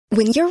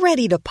When you're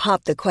ready to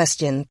pop the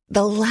question,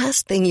 the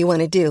last thing you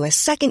want to do is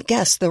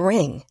second-guess the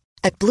ring.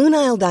 At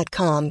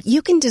BlueNile.com,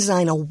 you can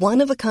design a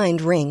one-of-a-kind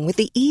ring with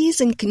the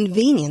ease and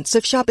convenience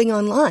of shopping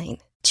online.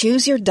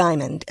 Choose your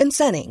diamond and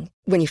setting.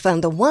 When you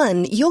find the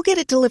one, you'll get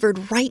it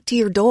delivered right to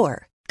your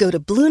door. Go to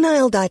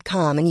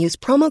BlueNile.com and use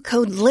promo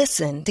code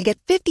LISTEN to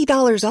get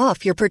 $50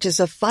 off your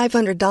purchase of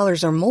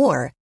 $500 or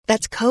more.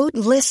 That's code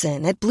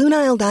LISTEN at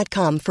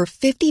BlueNile.com for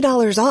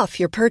 $50 off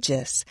your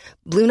purchase.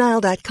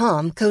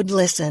 BlueNile.com, code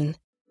LISTEN.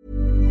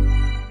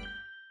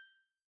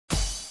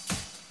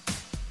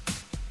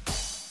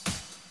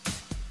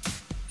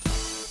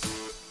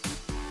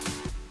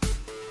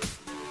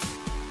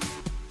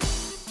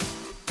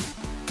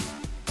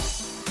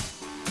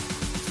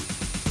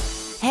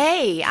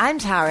 Hey, I'm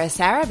Tara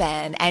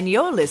Saraban, and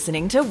you're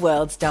listening to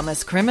World's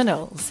Dumbest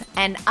Criminals,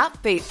 an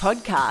upbeat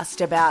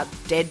podcast about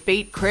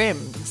deadbeat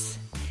crims.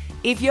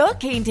 If you're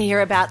keen to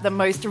hear about the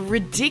most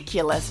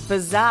ridiculous,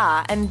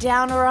 bizarre, and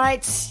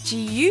downright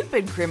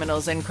stupid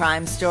criminals and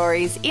crime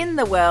stories in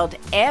the world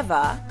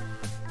ever,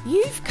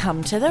 you've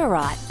come to the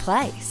right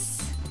place.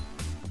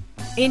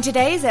 In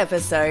today's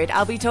episode,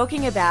 I'll be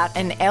talking about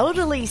an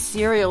elderly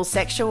serial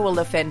sexual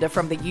offender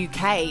from the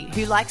UK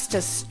who likes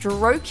to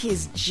stroke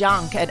his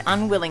junk at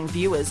unwilling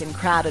viewers in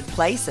crowded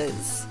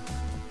places.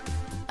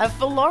 A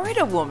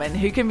Florida woman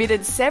who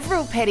committed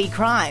several petty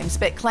crimes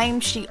but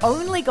claimed she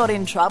only got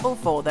in trouble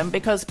for them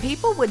because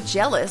people were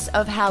jealous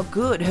of how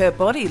good her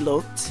body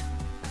looked.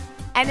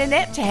 An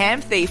inept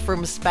ham thief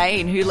from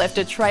Spain who left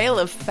a trail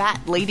of fat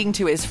leading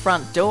to his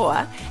front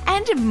door,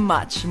 and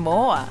much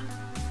more.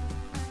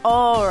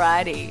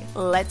 Alrighty,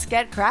 let's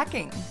get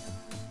cracking.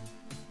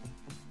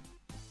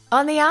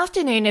 On the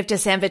afternoon of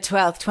December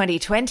 12,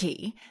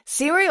 2020,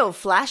 serial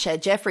flasher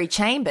Jeffrey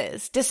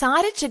Chambers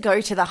decided to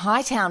go to the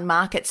Hightown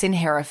markets in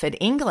Hereford,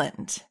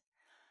 England.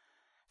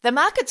 The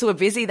markets were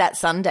busy that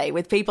Sunday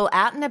with people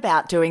out and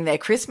about doing their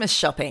Christmas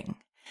shopping,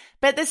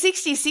 but the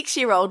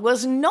 66-year-old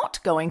was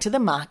not going to the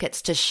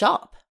markets to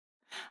shop.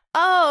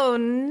 Oh,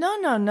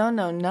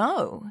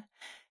 no.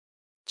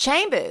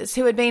 Chambers,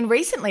 who had been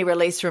recently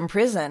released from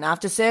prison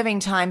after serving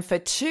time for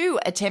 2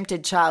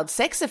 attempted child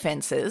sex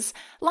offences,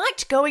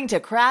 liked going to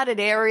crowded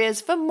areas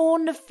for more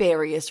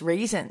nefarious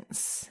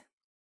reasons.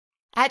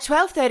 At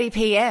 12:30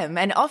 p.m,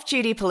 an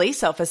off-duty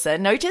police officer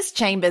noticed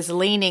Chambers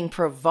leaning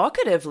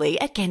provocatively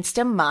against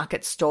a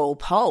market stall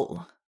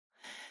pole.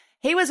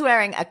 He was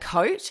wearing a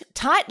coat,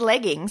 tight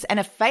leggings and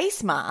a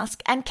face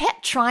mask and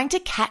kept trying to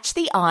catch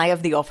the eye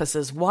of the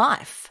officer's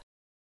wife.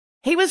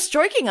 He was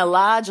stroking a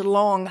large,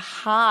 long,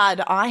 hard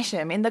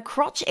item in the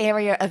crotch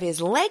area of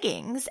his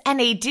leggings,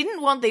 and he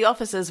didn't want the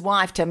officer's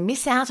wife to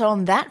miss out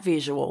on that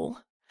visual.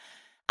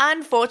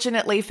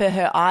 Unfortunately for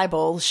her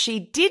eyeballs, she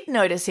did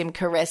notice him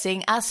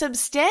caressing a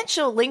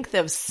substantial length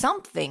of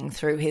something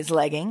through his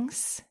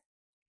leggings.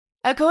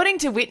 According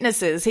to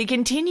witnesses, he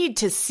continued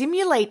to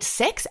simulate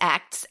sex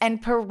acts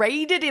and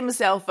paraded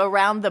himself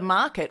around the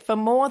market for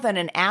more than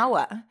an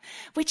hour,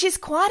 which is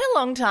quite a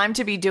long time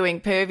to be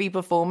doing pervy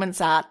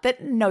performance art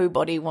that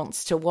nobody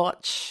wants to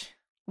watch.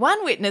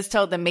 One witness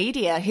told the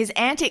media his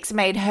antics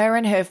made her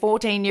and her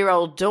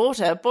 14-year-old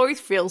daughter both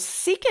feel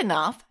sick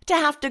enough to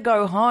have to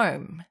go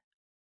home.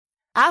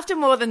 After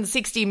more than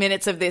 60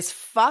 minutes of this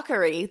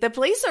fuckery, the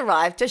police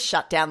arrived to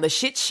shut down the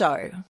shit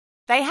show.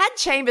 They had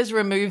Chambers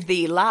remove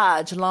the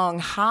large, long,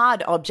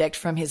 hard object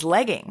from his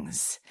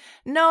leggings.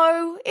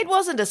 No, it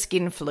wasn't a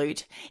skin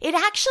flute. It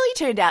actually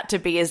turned out to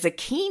be a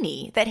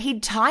zucchini that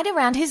he'd tied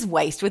around his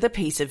waist with a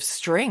piece of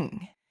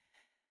string.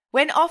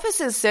 When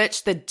officers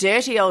searched the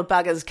dirty old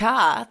bugger's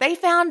car, they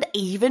found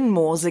even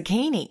more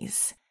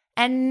zucchinis.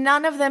 And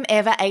none of them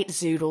ever ate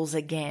zoodles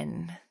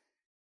again.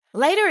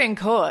 Later in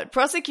court,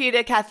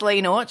 prosecutor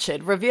Kathleen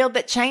Orchard revealed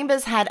that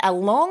Chambers had a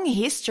long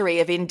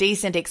history of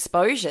indecent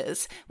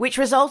exposures, which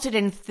resulted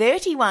in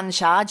 31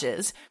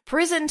 charges,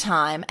 prison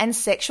time, and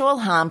sexual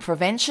harm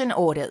prevention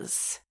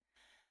orders.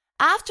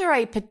 After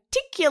a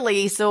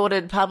particularly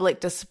sordid public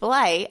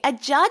display, a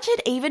judge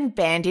had even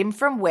banned him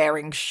from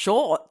wearing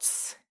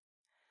shorts.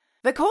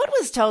 The court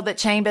was told that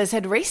Chambers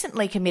had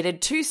recently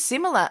committed 2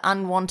 similar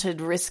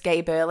unwanted risque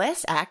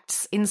burlesque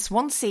acts in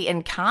Swansea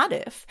and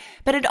Cardiff,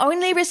 but had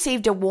only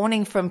received a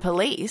warning from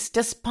police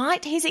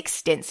despite his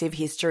extensive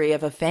history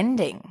of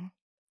offending.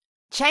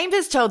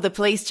 Chambers told the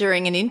police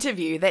during an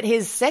interview that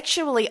his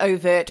sexually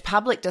overt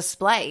public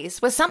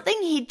displays were something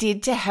he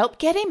did to help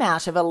get him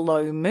out of a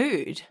low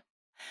mood.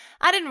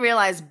 I didn't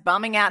realise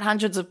bumming out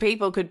hundreds of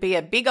people could be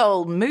a big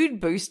old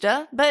mood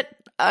booster, but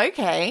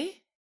okay.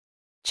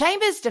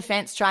 Chambers'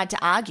 defence tried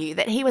to argue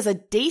that he was a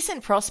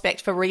decent prospect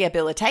for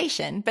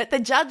rehabilitation, but the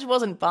judge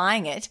wasn't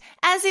buying it,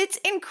 as it's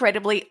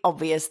incredibly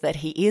obvious that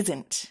he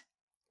isn't.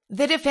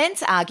 The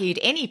defence argued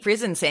any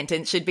prison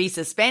sentence should be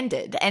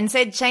suspended and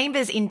said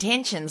Chambers'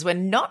 intentions were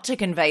not to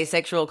convey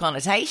sexual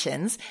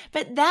connotations,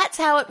 but that's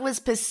how it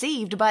was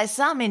perceived by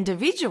some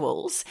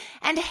individuals,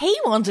 and he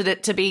wanted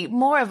it to be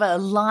more of a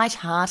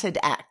light-hearted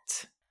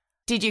act.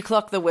 Did you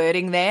clock the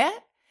wording there?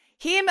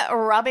 Him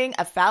rubbing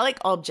a phallic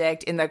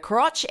object in the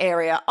crotch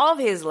area of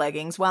his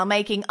leggings while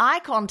making eye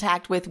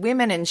contact with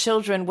women and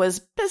children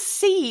was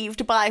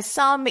perceived by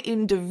some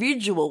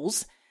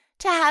individuals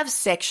to have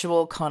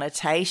sexual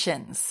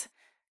connotations.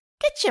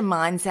 Get your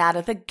minds out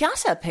of the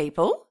gutter,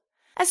 people.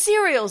 A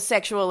serial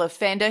sexual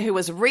offender who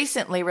was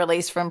recently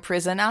released from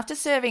prison after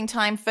serving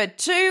time for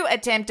 2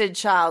 attempted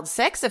child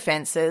sex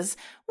offences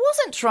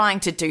wasn't trying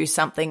to do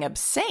something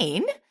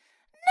obscene.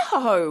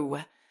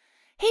 No.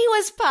 He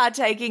was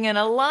partaking in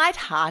a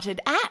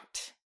light-hearted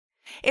act.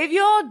 If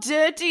your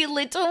dirty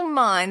little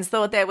minds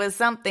thought there was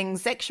something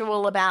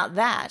sexual about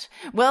that,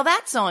 well,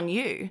 that's on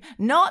you,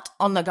 not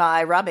on the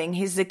guy rubbing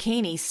his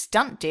zucchini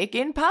stunt dick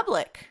in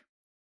public.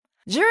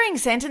 During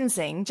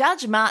sentencing,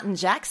 Judge Martin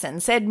Jackson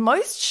said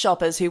most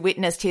shoppers who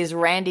witnessed his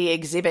randy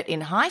exhibit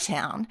in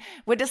Hightown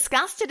were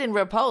disgusted and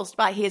repulsed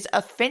by his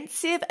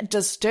offensive,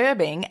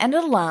 disturbing and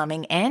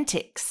alarming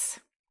antics.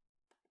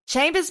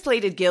 Chambers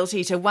pleaded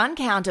guilty to 1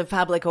 count of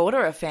public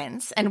order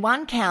offence and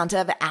 1 count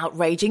of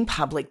outraging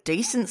public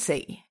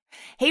decency.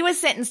 He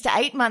was sentenced to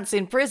 8 months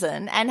in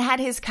prison and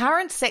had his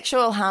current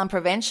sexual harm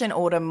prevention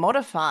order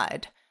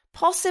modified,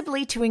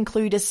 possibly to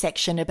include a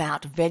section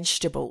about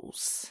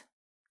vegetables.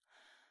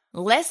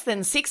 Less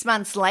than 6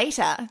 months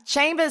later,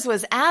 Chambers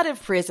was out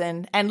of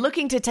prison and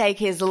looking to take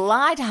his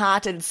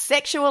light-hearted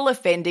sexual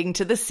offending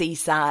to the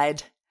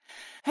seaside.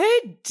 Who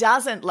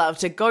doesn't love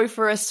to go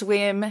for a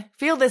swim,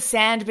 feel the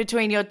sand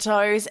between your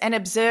toes and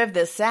observe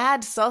the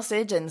sad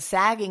sausage and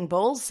sagging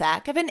ball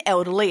sack of an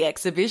elderly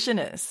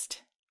exhibitionist?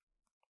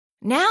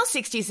 Now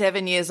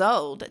 67 years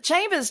old,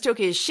 Chambers took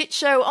his shit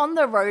show on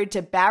the road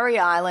to Barry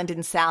Island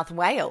in South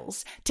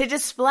Wales to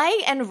display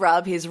and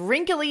rub his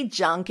wrinkly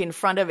junk in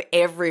front of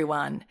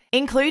everyone,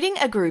 including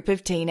a group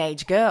of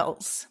teenage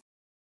girls.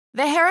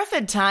 The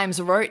Hereford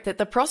Times wrote that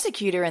the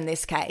prosecutor in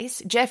this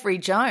case, Jeffrey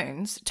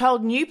Jones,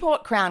 told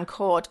Newport Crown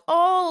Court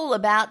all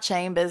about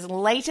Chambers'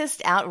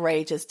 latest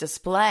outrageous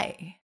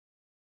display.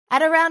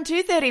 At around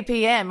 2:30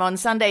 p.m. on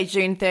Sunday,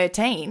 June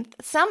 13th,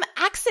 some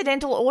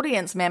accidental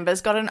audience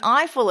members got an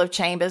eyeful of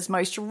Chambers'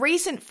 most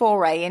recent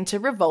foray into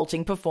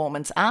revolting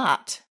performance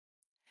art.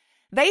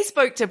 They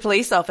spoke to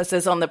police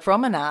officers on the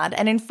promenade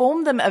and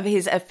informed them of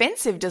his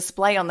offensive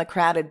display on the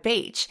crowded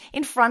beach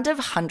in front of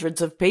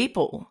hundreds of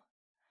people.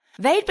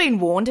 They'd been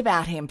warned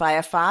about him by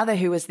a father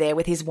who was there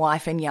with his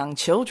wife and young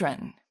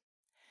children.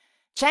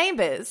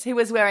 Chambers, who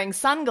was wearing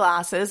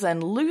sunglasses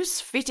and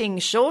loose-fitting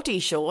shorty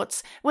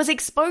shorts, was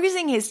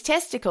exposing his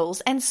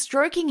testicles and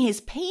stroking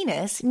his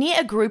penis near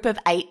a group of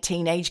 8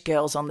 teenage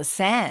girls on the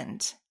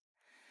sand.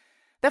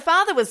 The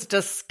father was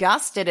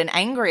disgusted and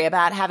angry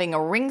about having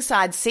a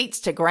ringside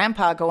seats to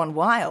Grandpa gone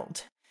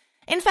wild.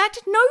 In fact,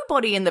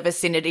 nobody in the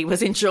vicinity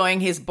was enjoying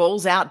his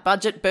balls-out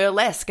budget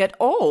burlesque at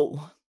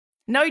all.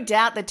 No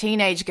doubt the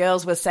teenage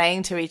girls were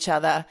saying to each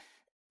other,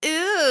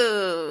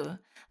 "Ew,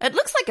 it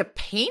looks like a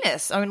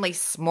penis, only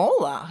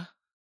smaller."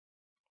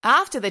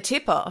 After the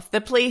tip-off,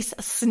 the police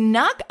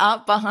snuck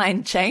up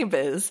behind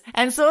Chambers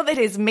and saw that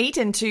his meat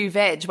and 2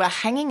 veg were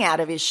hanging out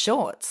of his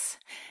shorts.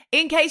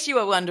 In case you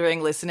were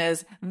wondering,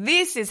 listeners,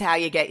 this is how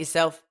you get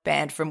yourself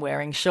banned from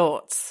wearing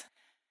shorts.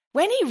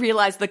 When he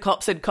realised the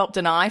cops had copped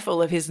an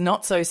eyeful of his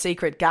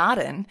not-so-secret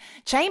garden,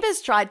 Chambers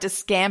tried to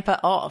scamper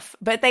off,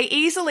 but they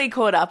easily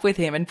caught up with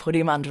him and put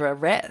him under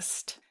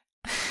arrest.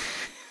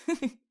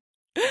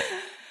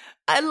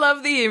 I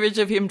love the image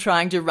of him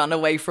trying to run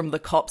away from the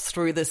cops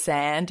through the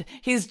sand,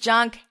 his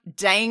junk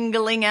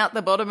dangling out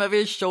the bottom of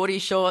his shorty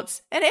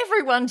shorts, and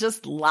everyone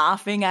just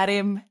laughing at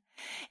him.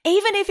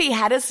 Even if he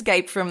had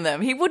escaped from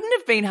them, he wouldn't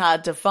have been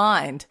hard to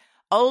find.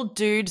 Old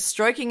dude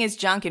stroking his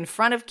junk in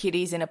front of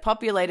kiddies in a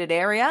populated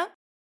area?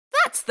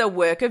 That's the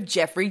work of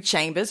Jeffrey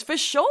Chambers for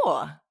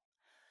sure.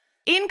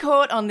 In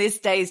court on this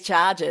day's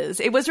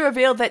charges, it was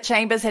revealed that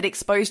Chambers had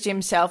exposed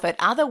himself at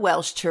other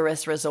Welsh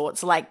tourist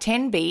resorts like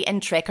Tenby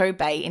and Treco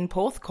Bay in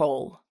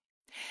Porthcawl.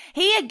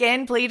 He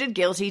again pleaded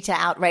guilty to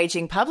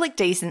outraging public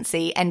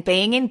decency and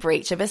being in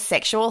breach of a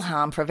sexual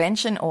harm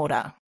prevention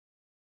order.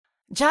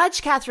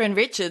 Judge Catherine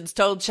Richards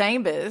told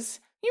Chambers,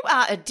 "You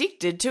are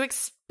addicted to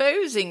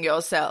exposing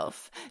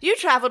yourself. You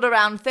travelled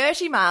around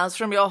 30 miles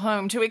from your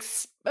home to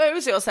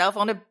expose yourself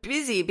on a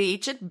busy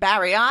beach at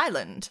Barry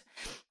Island.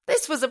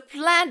 This was a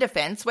planned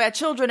offence where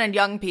children and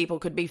young people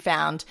could be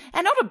found,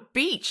 and not a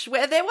beach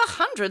where there were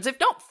hundreds, if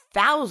not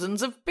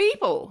thousands of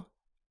people."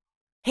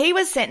 He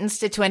was sentenced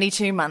to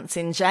 22 months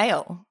in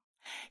jail.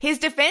 His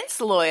defence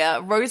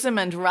lawyer,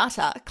 Rosamond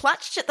Rutter,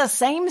 clutched at the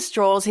same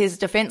straws his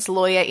defence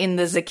lawyer in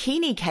the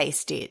zucchini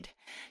case did.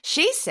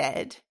 She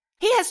said,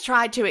 "He has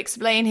tried to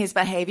explain his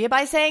behaviour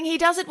by saying he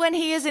does it when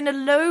he is in a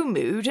low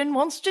mood and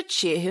wants to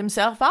cheer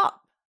himself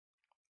up.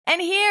 And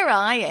here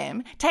I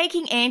am,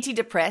 taking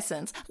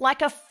antidepressants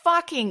like a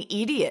fucking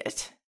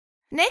idiot.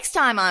 Next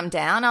time I'm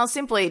down, I'll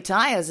simply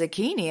tie a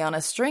zucchini on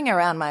a string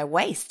around my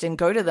waist and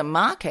go to the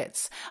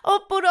markets, or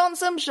put on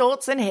some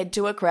shorts and head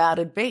to a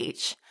crowded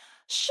beach.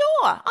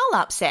 Sure, I'll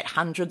upset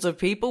hundreds of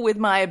people with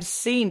my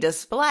obscene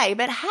display,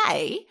 but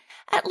hey,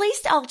 At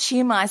least I'll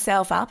cheer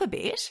myself up a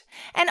bit.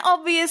 And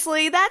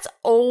obviously that's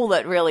all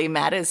that really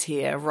matters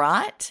here,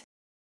 right?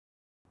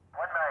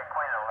 1 Mary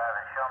Queen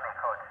 11, show me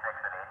code 6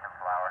 at 8th and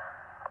Flower.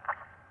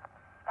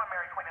 1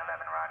 Mary Queen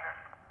 11, roger.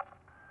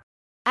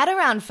 At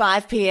around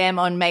 5 p.m.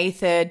 on May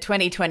 3rd,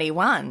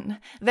 2021,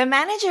 the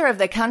manager of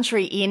the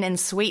Country Inn and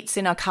Suites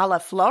in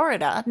Ocala,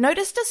 Florida,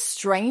 noticed a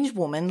strange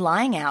woman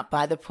lying out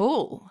by the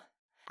pool.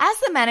 As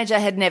the manager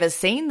had never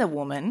seen the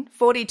woman,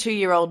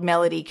 42-year-old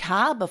Melody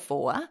Carr,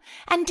 before,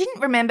 and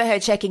didn't remember her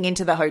checking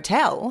into the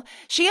hotel,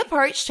 she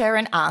approached her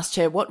and asked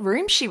her what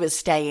room she was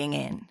staying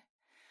in.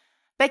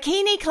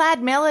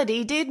 Bikini-clad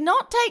Melody did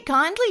not take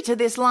kindly to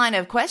this line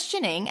of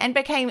questioning and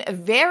became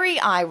very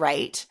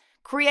irate,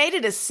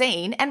 created a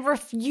scene and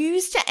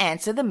refused to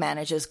answer the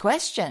manager's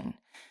question.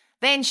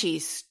 Then she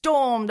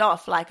stormed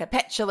off like a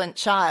petulant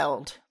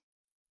child.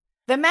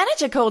 The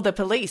manager called the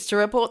police to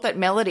report that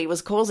Melody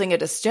was causing a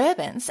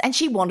disturbance and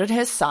she wanted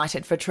her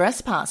cited for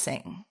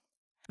trespassing.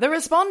 The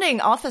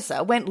responding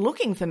officer went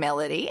looking for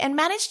Melody and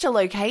managed to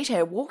locate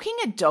her walking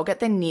a dog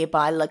at the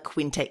nearby La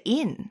Quinta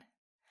Inn.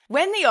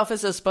 When the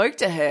officer spoke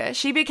to her,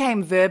 she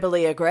became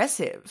verbally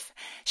aggressive.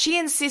 She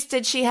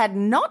insisted she had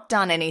not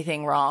done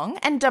anything wrong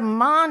and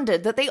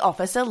demanded that the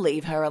officer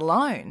leave her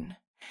alone.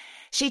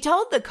 She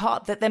told the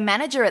cop that the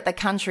manager at the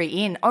Country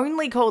Inn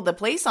only called the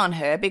police on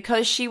her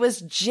because she was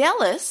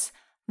jealous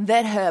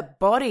that her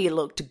body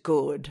looked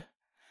good.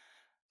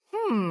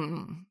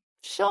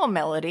 Sure,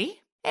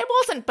 Melody. It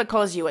wasn't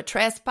because you were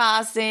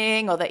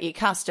trespassing or that you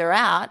cussed her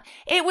out.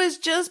 It was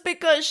just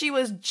because she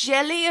was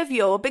jelly of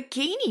your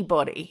bikini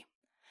body.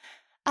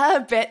 I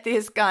bet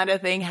this kind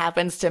of thing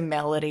happens to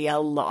Melody a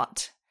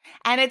lot.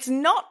 And it's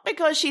not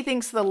because she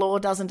thinks the law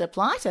doesn't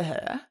apply to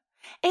her.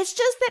 It's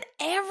just that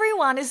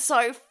everyone is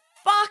so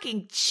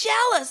fucking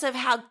jealous of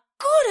how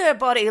good her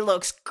body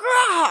looks.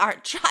 Grrr,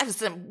 it drives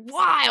them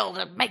wild.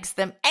 It makes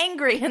them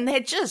angry and they're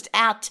just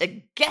out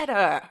to get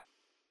her.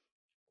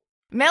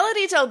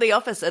 Melody told the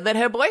officer that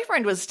her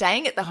boyfriend was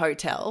staying at the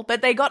hotel,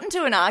 but they got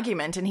into an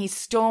argument and he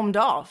stormed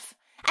off.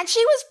 And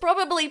she was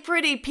probably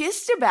pretty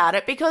pissed about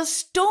it because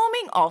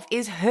storming off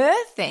is her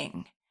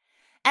thing.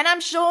 And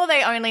I'm sure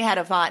they only had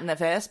a fight in the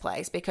first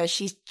place because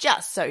she's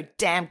just so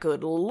damn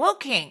good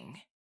looking.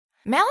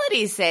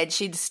 Melody said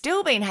she'd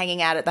still been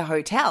hanging out at the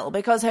hotel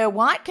because her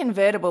white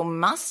convertible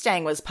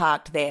Mustang was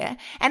parked there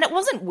and it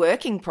wasn't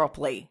working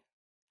properly.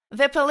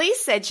 The police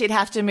said she'd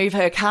have to move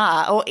her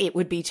car or it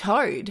would be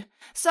towed.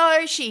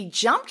 So she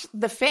jumped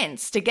the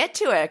fence to get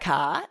to her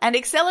car and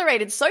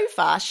accelerated so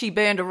fast she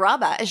burned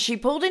rubber as she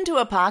pulled into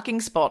a parking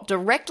spot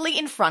directly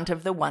in front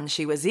of the one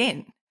she was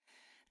in.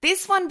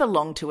 This one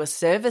belonged to a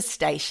service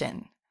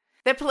station.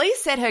 The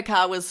police said her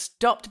car was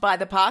stopped by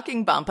the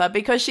parking bumper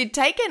because she'd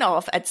taken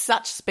off at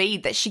such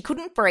speed that she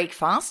couldn't brake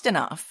fast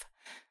enough.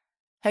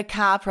 Her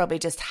car probably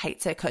just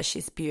hates her because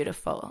she's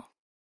beautiful.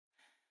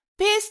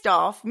 Pissed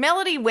off,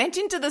 Melody went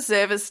into the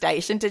service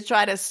station to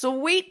try to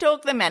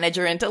sweet-talk the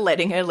manager into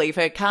letting her leave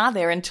her car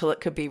there until it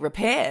could be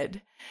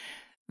repaired.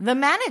 The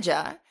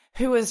manager,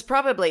 who was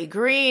probably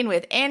green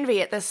with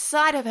envy at the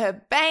sight of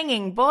her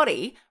banging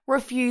body,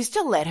 refused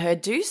to let her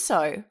do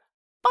so.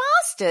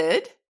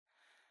 Bastard!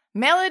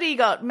 Melody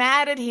got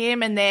mad at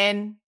him and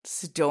then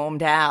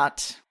stormed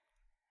out.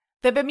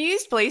 The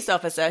bemused police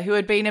officer who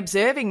had been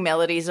observing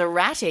Melody's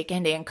erratic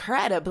and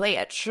incredibly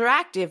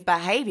attractive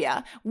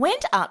behaviour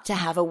went up to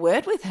have a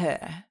word with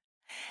her.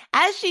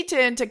 As she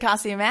turned to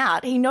cuss him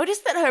out, he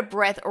noticed that her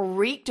breath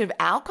reeked of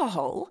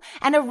alcohol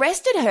and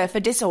arrested her for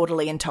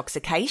disorderly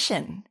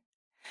intoxication.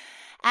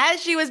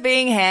 As she was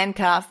being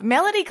handcuffed,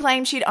 Melody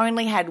claimed she'd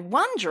only had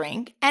one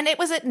drink and it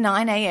was at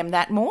 9 a.m.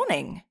 that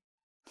morning.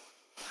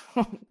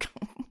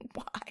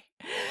 Why?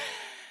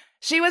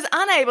 She was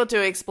unable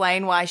to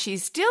explain why she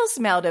still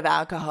smelled of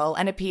alcohol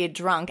and appeared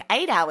drunk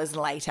 8 hours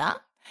later,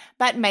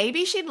 but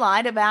maybe she'd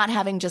lied about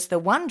having just the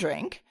one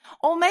drink,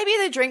 or maybe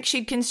the drink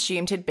she'd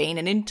consumed had been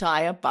an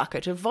entire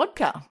bucket of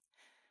vodka.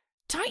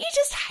 Don't you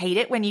just hate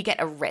it when you get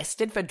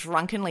arrested for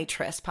drunkenly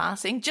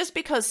trespassing just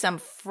because some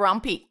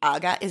frumpy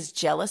ugger is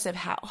jealous of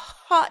how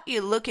hot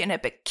you look in a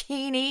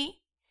bikini?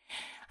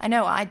 I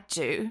know I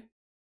do.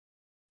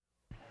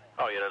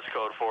 Oh, yeah, that's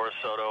code 4,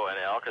 Soto and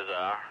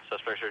Alcazar.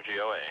 Suspects are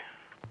GOA.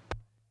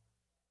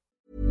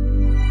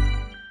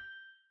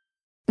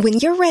 When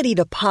you're ready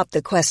to pop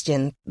the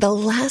question, the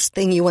last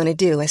thing you want to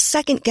do is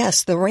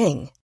second-guess the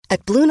ring.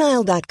 At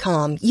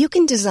BlueNile.com, you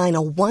can design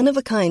a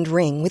one-of-a-kind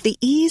ring with the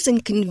ease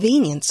and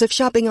convenience of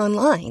shopping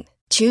online.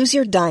 Choose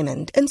your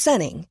diamond and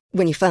setting.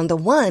 When you find the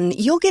one,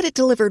 you'll get it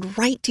delivered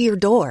right to your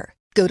door.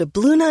 Go to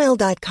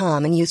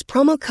BlueNile.com and use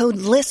promo code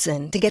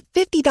LISTEN to get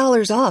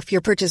 $50 off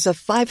your purchase of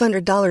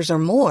 $500 or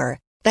more.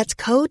 That's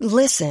code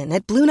LISTEN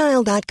at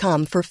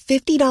BlueNile.com for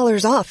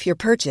 $50 off your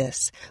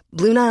purchase.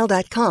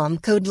 BlueNile.com,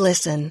 code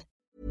LISTEN.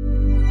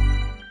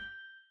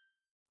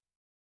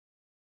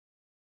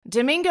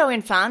 Domingo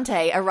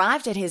Infante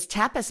arrived at his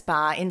tapas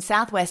bar in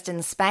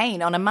southwestern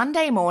Spain on a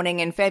Monday morning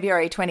in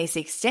February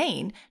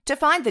 2016 to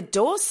find the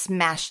door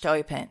smashed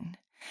open.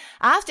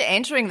 After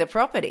entering the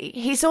property,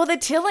 he saw the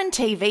till and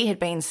TV had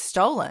been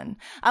stolen,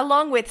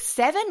 along with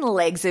 7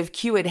 legs of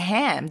cured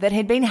ham that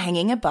had been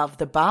hanging above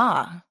the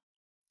bar.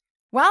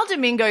 While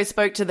Domingo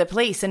spoke to the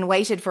police and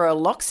waited for a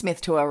locksmith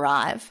to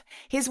arrive,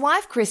 his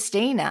wife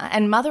Christina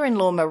and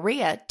mother-in-law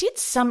Maria did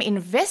some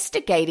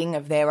investigating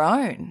of their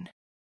own.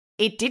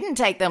 It didn't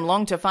take them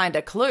long to find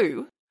a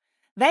clue.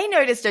 They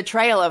noticed a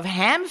trail of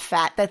ham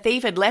fat the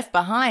thief had left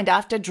behind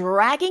after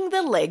dragging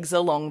the legs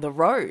along the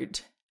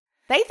road.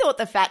 They thought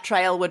the fat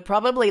trail would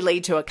probably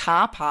lead to a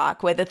car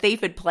park where the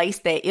thief had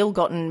placed their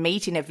ill-gotten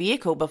meat in a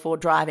vehicle before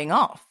driving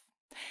off.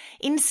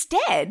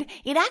 Instead,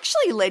 it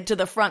actually led to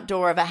the front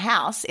door of a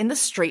house in the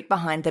street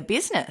behind the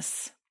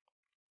business.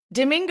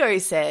 Domingo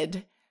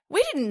said,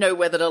 "We didn't know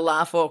whether to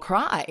laugh or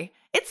cry.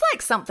 It's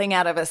like something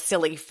out of a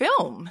silly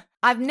film.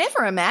 I've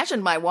never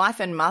imagined my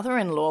wife and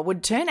mother-in-law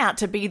would turn out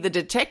to be the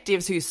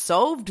detectives who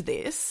solved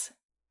this.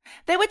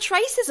 There were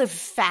traces of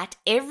fat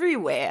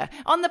everywhere,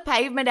 on the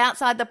pavement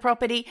outside the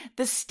property,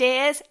 the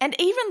stairs, and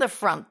even the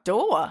front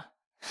door."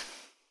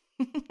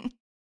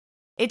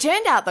 It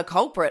turned out the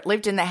culprit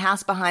lived in the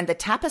house behind the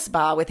tapas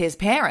bar with his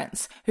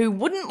parents, who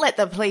wouldn't let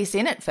the police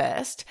in at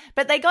first,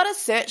 but they got a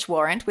search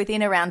warrant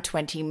within around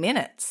 20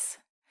 minutes.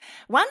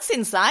 Once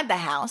inside the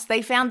house,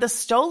 they found the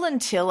stolen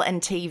till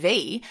and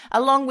TV,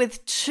 along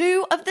with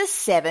 2 of the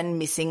 7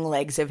 missing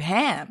legs of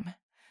ham.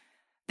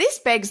 This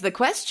begs the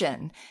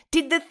question,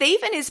 did the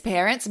thief and his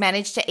parents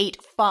manage to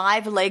eat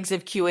 5 legs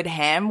of cured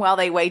ham while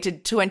they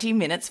waited 20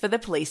 minutes for the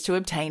police to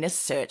obtain a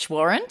search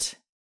warrant?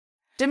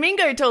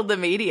 Domingo told the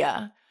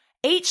media,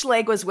 "Each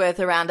leg was worth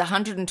around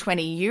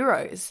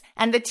 €120,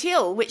 and the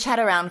till, which had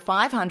around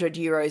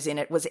 €500 in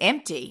it, was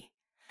empty.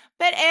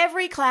 But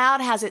every cloud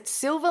has its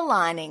silver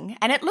lining,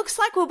 and it looks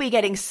like we'll be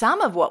getting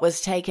some of what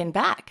was taken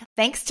back,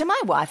 thanks to my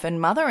wife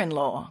and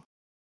mother-in-law."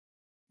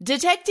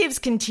 Detectives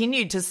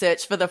continued to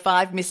search for the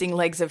 5 missing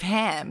legs of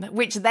ham,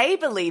 which they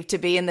believed to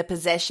be in the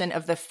possession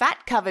of the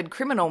fat-covered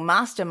criminal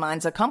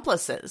mastermind's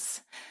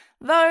accomplices.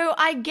 Though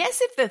I guess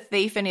if the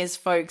thief and his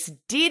folks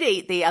did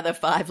eat the other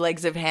 5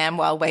 legs of ham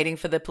while waiting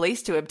for the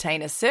police to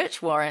obtain a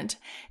search warrant,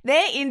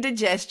 their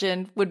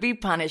indigestion would be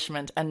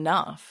punishment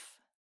enough.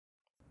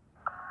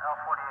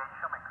 L48,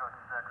 show me code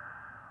 6,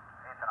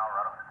 Ethan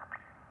Alvarado.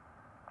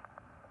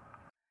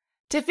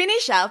 To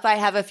finish up, I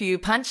have a few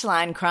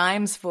punchline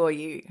crimes for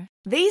you.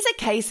 These are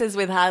cases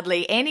with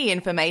hardly any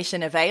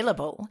information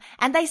available,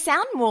 and they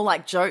sound more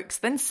like jokes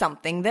than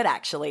something that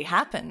actually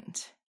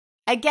happened.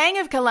 A gang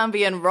of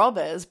Colombian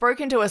robbers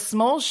broke into a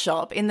small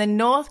shop in the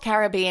North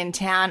Caribbean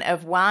town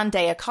of Juan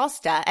de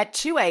Acosta at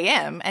 2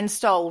 a.m. and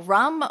stole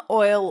rum,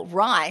 oil,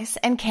 rice,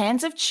 and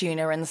cans of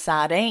tuna and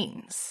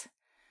sardines.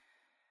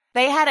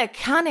 They had a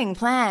cunning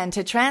plan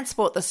to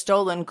transport the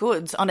stolen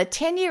goods on a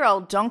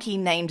 10-year-old donkey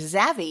named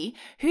Xavi,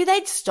 who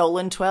they'd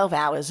stolen 12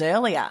 hours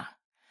earlier.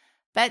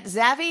 But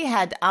Xavi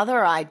had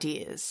other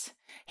ideas.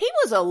 He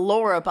was a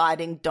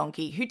law-abiding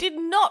donkey who did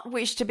not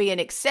wish to be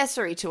an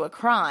accessory to a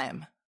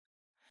crime.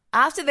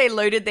 After they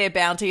loaded their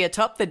bounty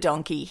atop the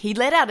donkey, he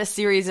let out a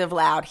series of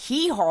loud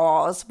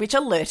hee-haws which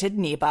alerted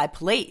nearby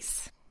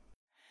police.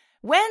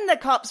 When the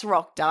cops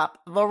rocked up,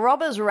 the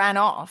robbers ran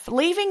off,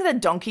 leaving the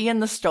donkey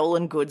and the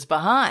stolen goods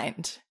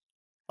behind.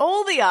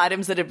 All the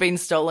items that had been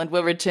stolen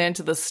were returned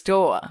to the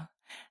store.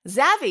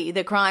 Xavi,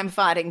 the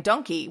crime-fighting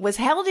donkey, was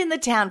held in the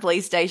town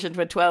police station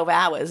for 12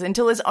 hours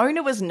until his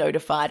owner was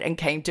notified and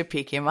came to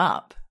pick him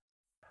up.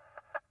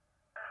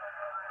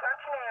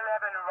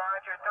 1311,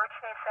 Roger.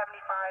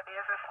 1375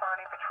 is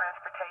responding for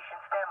transportation.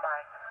 Stand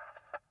by.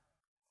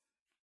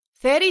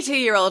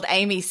 32-year-old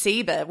Amy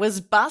Sieber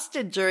was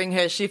busted during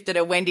her shift at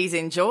a Wendy's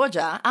in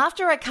Georgia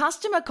after a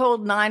customer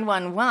called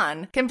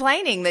 911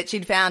 complaining that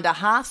she'd found a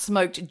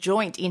half-smoked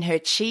joint in her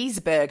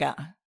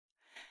cheeseburger.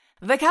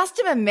 The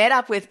customer met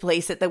up with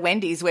police at the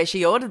Wendy's where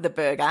she ordered the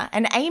burger,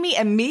 and Amy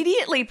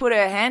immediately put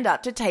her hand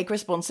up to take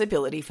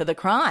responsibility for the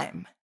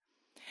crime.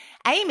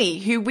 Amy,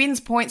 who wins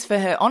points for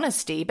her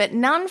honesty but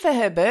none for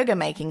her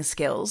burger-making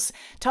skills,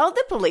 told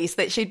the police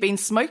that she'd been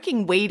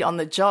smoking weed on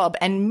the job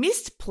and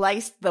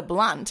misplaced the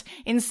blunt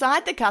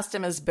inside the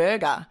customer's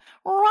burger,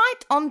 right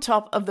on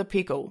top of the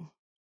pickle.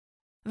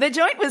 The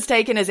joint was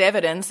taken as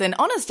evidence, and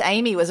honest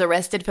Amy was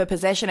arrested for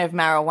possession of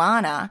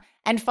marijuana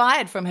and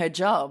fired from her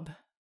job.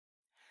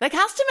 The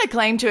customer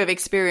claimed to have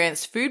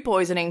experienced food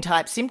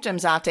poisoning-type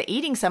symptoms after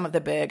eating some of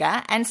the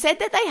burger and said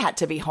that they had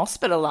to be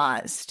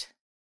hospitalised.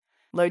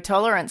 Low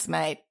tolerance,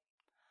 mate.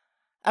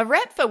 A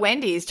rep for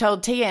Wendy's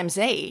told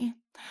TMZ,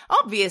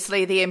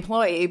 "Obviously the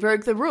employee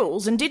broke the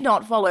rules and did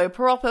not follow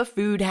proper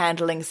food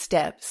handling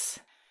steps."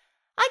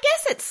 I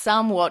guess it's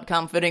somewhat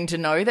comforting to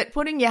know that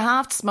putting your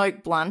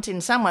half-smoked blunt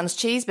in someone's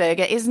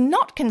cheeseburger is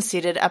not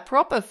considered a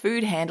proper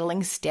food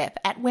handling step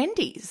at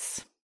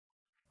Wendy's.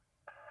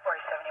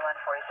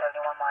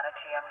 4071,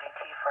 monitor MDT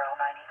for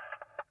L90.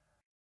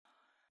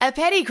 A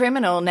petty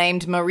criminal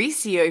named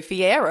Mauricio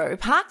Fierro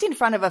parked in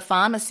front of a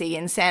pharmacy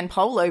in São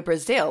Paulo,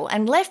 Brazil,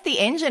 and left the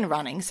engine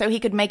running so he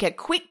could make a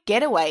quick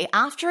getaway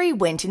after he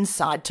went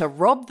inside to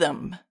rob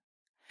them.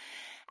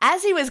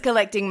 As he was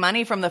collecting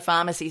money from the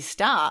pharmacy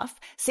staff,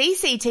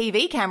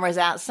 CCTV cameras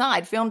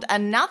outside filmed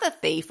another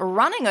thief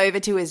running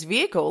over to his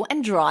vehicle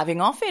and driving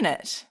off in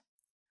it.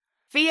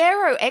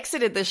 Fierro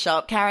exited the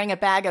shop carrying a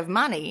bag of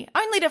money,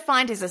 only to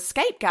find his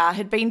escape car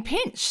had been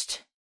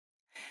pinched.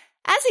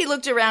 As he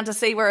looked around to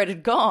see where it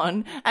had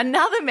gone,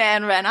 another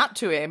man ran up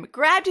to him,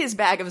 grabbed his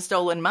bag of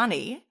stolen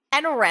money,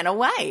 and ran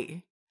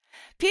away.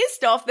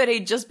 Pissed off that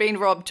he'd just been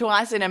robbed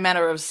twice in a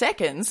matter of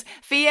seconds,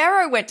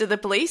 Fierro went to the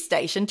police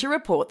station to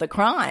report the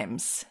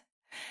crimes.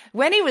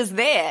 When he was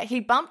there,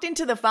 he bumped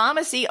into the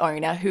pharmacy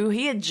owner who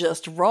he had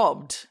just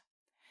robbed.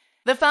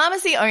 The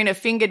pharmacy owner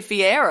fingered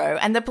Fierro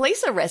and the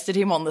police arrested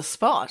him on the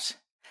spot.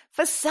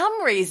 For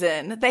some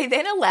reason, they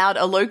then allowed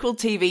a local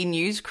TV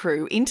news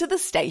crew into the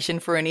station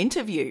for an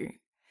interview.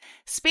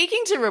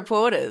 Speaking to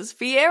reporters,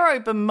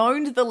 Fierro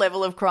bemoaned the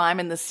level of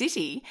crime in the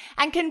city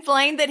and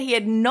complained that he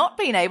had not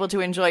been able to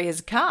enjoy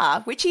his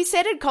car, which he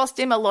said had cost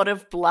him a lot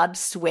of blood,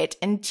 sweat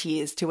and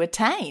tears to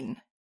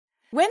attain.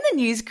 When the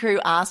news crew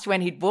asked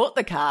when he'd bought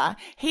the car,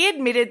 he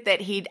admitted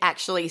that he'd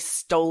actually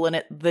stolen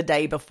it the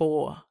day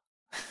before.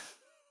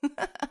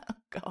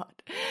 God.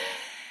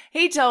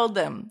 He told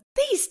them,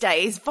 "These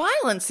days,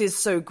 violence is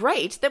so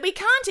great that we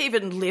can't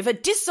even live a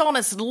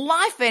dishonest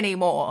life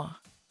anymore."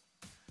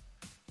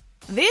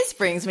 This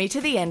brings me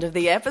to the end of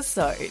the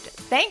episode.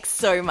 Thanks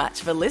so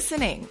much for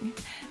listening.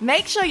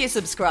 Make sure you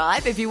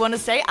subscribe if you want to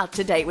stay up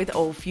to date with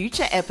all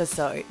future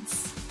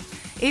episodes.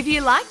 If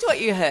you liked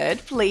what you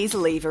heard, please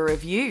leave a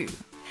review.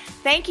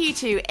 Thank you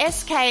to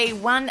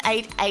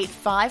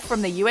SK1885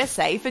 from the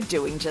USA for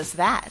doing just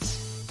that.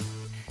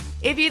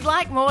 If you'd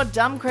like more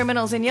dumb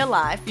criminals in your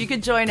life, you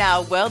could join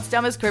our World's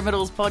Dumbest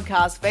Criminals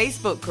podcast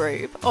Facebook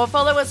group or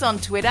follow us on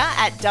Twitter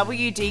at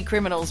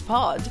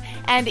WDCriminalsPod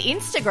and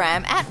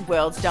Instagram at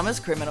World's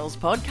Dumbest Criminals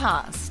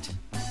Podcast.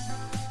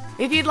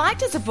 If you'd like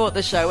to support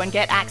the show and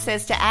get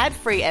access to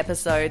ad-free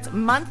episodes,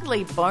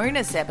 monthly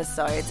bonus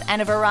episodes,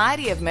 and a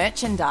variety of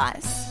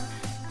merchandise,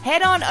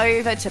 head on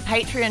over to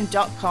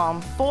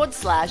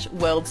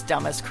patreon.com/World's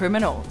Dumbest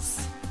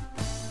Criminals.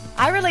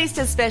 I released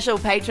a special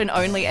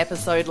patron-only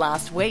episode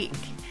last week.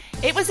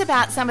 It was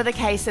about some of the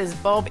cases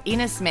Bob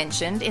Innes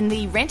mentioned in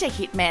the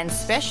Rent-A-Hitman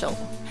special,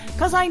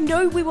 because I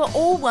know we were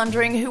all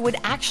wondering who would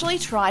actually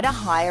try to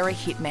hire a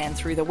hitman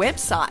through the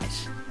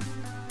website.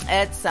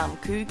 It's some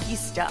kooky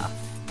stuff.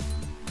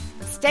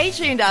 Stay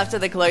tuned after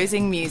the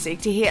closing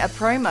music to hear a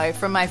promo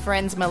from my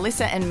friends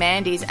Melissa and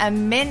Mandy's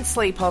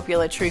immensely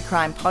popular true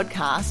crime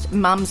podcast,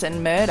 Mums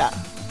and Murder.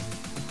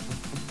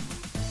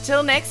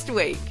 Till next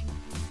week.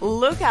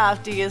 Look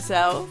after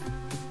yourself,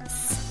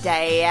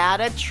 stay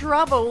out of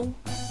trouble,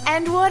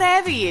 and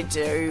whatever you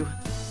do,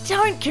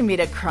 don't commit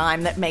a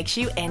crime that makes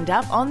you end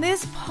up on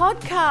this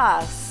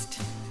podcast.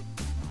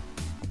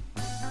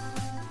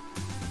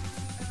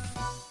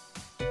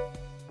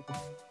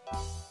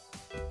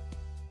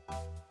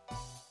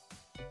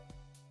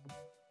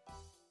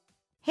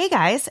 Hey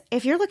guys,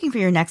 if you're looking for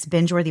your next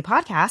binge-worthy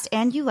podcast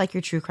and you like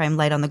your true crime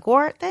light on the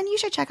gore, then you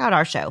should check out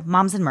our show,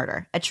 Moms and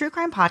Murder, a true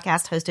crime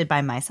podcast hosted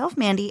by myself,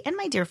 Mandy, and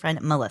my dear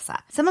friend,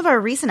 Melissa. Some of our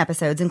recent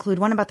episodes include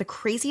one about the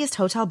craziest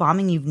hotel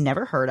bombing you've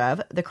never heard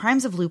of, the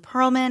crimes of Lou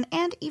Pearlman,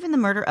 and even the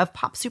murder of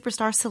pop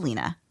superstar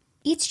Selena.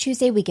 Each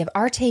Tuesday, we give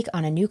our take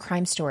on a new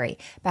crime story,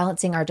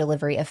 balancing our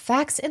delivery of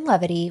facts and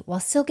levity while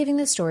still giving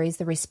the stories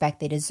the respect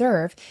they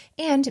deserve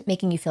and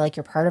making you feel like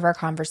you're part of our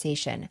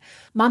conversation.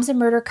 Moms and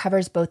Murder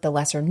covers both the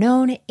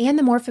lesser-known and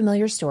the more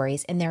familiar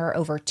stories, and there are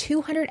over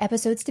 200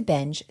 episodes to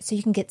binge, so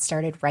you can get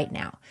started right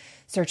now.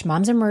 Search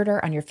Moms and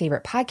Murder on your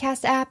favorite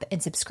podcast app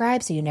and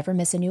subscribe so you never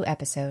miss a new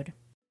episode.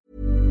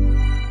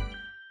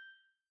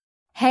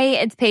 Hey,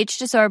 it's Paige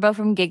DeSorbo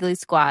from Giggly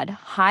Squad.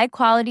 High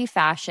quality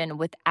fashion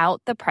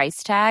without the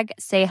price tag.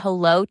 Say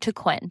hello to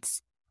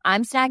Quince.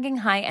 I'm snagging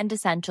high-end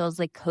essentials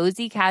like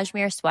cozy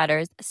cashmere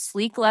sweaters,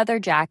 sleek leather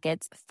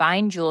jackets,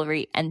 fine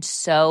jewelry, and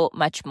so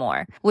much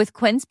more. With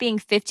Quince being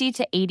 50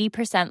 to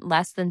 80%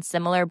 less than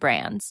similar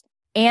brands.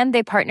 And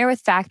they partner with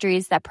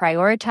factories that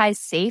prioritize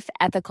safe,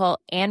 ethical,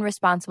 and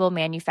responsible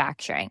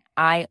manufacturing.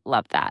 I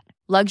love that.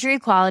 Luxury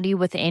quality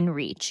within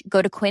reach.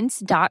 Go to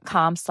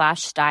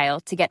quince.com/style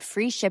to get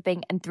free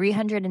shipping and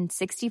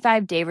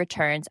 365-day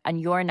returns on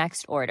your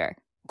next order.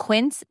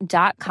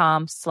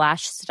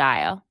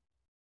 Quince.com/style.